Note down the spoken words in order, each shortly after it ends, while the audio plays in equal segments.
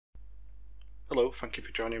Hello, thank you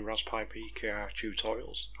for joining RasPipKr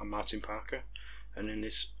tutorials. I'm Martin Parker, and in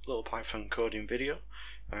this little Python coding video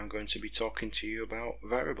I'm going to be talking to you about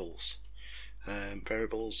variables.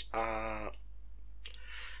 Variables are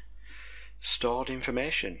stored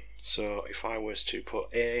information, so if I was to put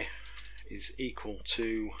A is equal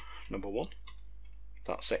to number 1,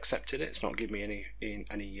 that's accepted it. It's not giving me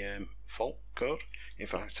any fault code.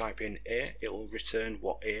 If I type in A, it will return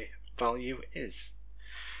what A value is.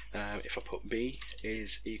 If I put B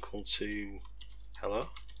is equal to hello,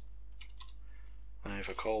 and if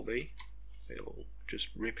I call B, it will just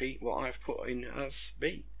repeat what I've put in as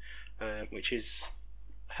B, which is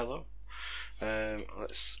hello.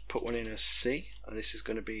 Let's put one in as C, and this is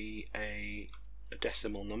going to be a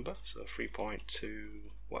decimal number, so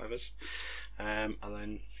 3.2 whatever's, and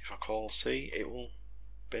then if I call C, it will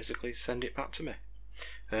basically send it back to me.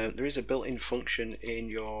 There is a built-in function in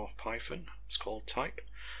your Python, it's called type,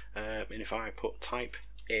 and if I put type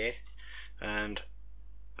A and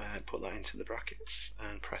put that into the brackets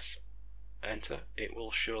and press enter, it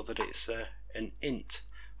will show that it's an int,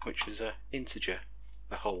 which is an integer,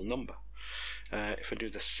 a whole number. If I do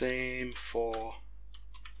the same for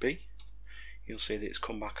B, you'll see that it's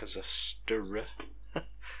come back as a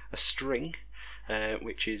string,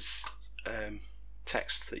 which is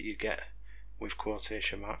text that you get with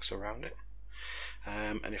quotation marks around it.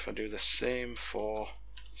 And if I do the same for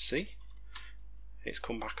C, it's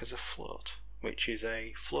come back as a float, which is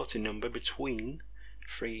a floating number between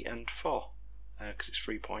 3 and 4, because it's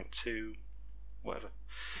 3.2 whatever.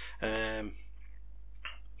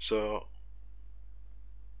 So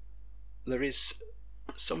there is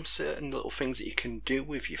some certain little things that you can do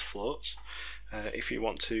with your floats. If you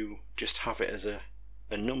want to just have it as a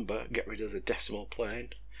number, get rid of the decimal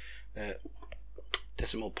point,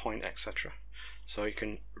 etc. So you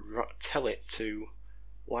can tell it to,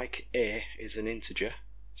 like A is an integer,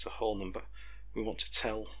 it's a whole number, we want to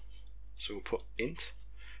tell, so we'll put int.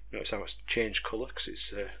 Notice how it's changed colour because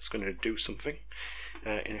it's going to do something.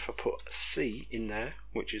 And if I put C in there,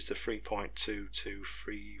 which is the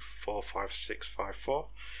 3.223455654,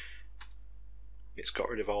 it's got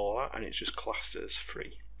rid of all that and it's just classed as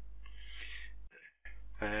 3.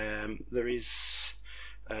 There is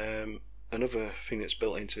another thing that's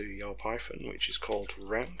built into your Python, which is called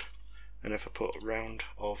round, and if I put round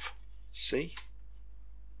of C,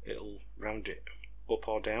 it'll round it up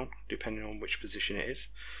or down depending on which position it is.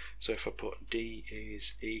 So if I put D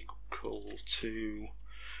is equal to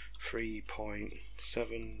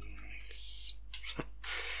 3.7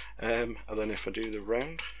 and then if I do the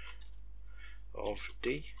round of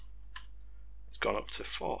D, it's gone up to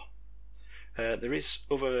 4. There is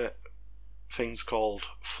other things called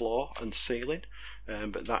floor and ceiling,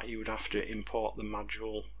 but that you would have to import the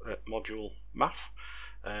module math.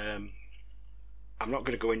 I'm not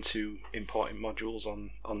going to go into importing modules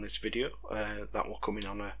on this video. That will come in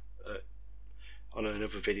on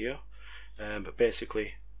another video. But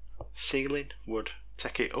basically, ceiling would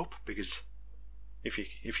take it up, because if you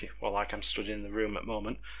well, like I'm stood in the room at the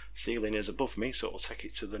moment, ceiling is above me, so it will take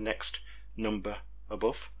it to the next number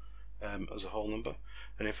above as a whole number.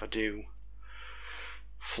 And if I do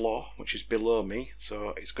floor, which is below me,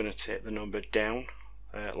 so it's going to take the number down,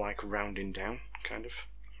 like rounding down kind of.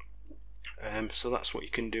 So that's what you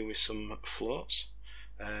can do with some floats.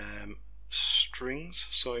 Strings,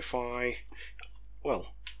 so if I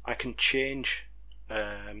can change,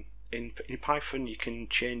 in Python you can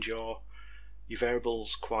change your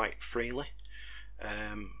variables quite freely.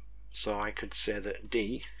 So I could say that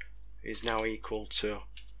D is now equal to,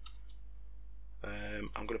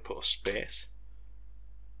 I'm going to put a space,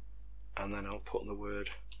 and then I'll put the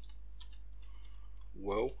word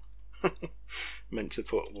whoa, meant to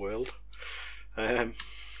put world, and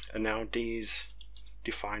now D is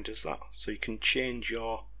defined as that. So you can change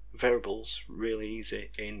your variables really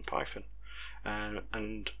easy in Python,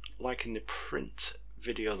 and like in the print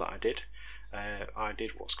video that I did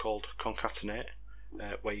what's called concatenate,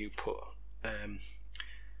 where you put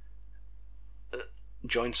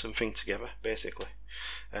join something together basically.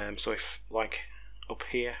 So if, like up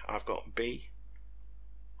here, I've got B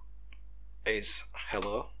is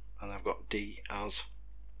hello and I've got D as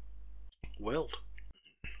world,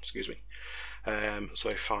 excuse me. So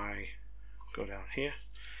if I go down here,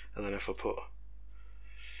 and then if I put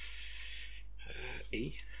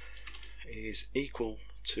E is equal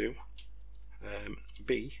to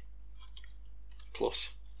B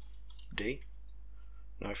plus D,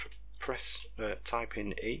 now if I press type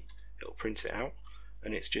in E, it'll print it out,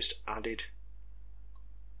 and it's just added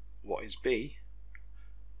what is B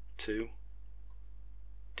to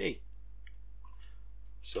D.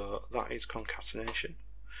 So that is concatenation,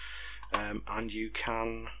 and you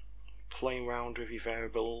can play around with your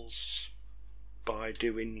variables by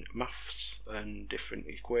doing maths and different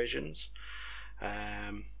equations.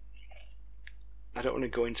 I don't want to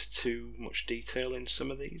go into too much detail in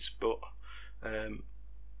some of these, but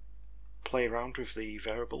play around with the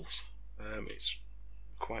variables. It's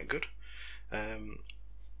quite good.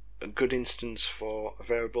 A good instance for a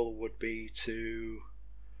variable would be to...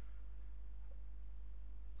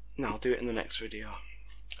 No, I'll do it in the next video.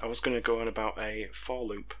 I was going to go on about a for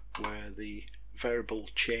loop where the variable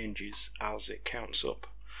changes as it counts up,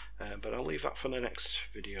 but I'll leave that for the next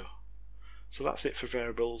video. So that's it for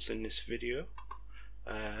variables in this video.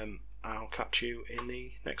 I'll catch you in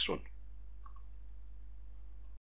the next one.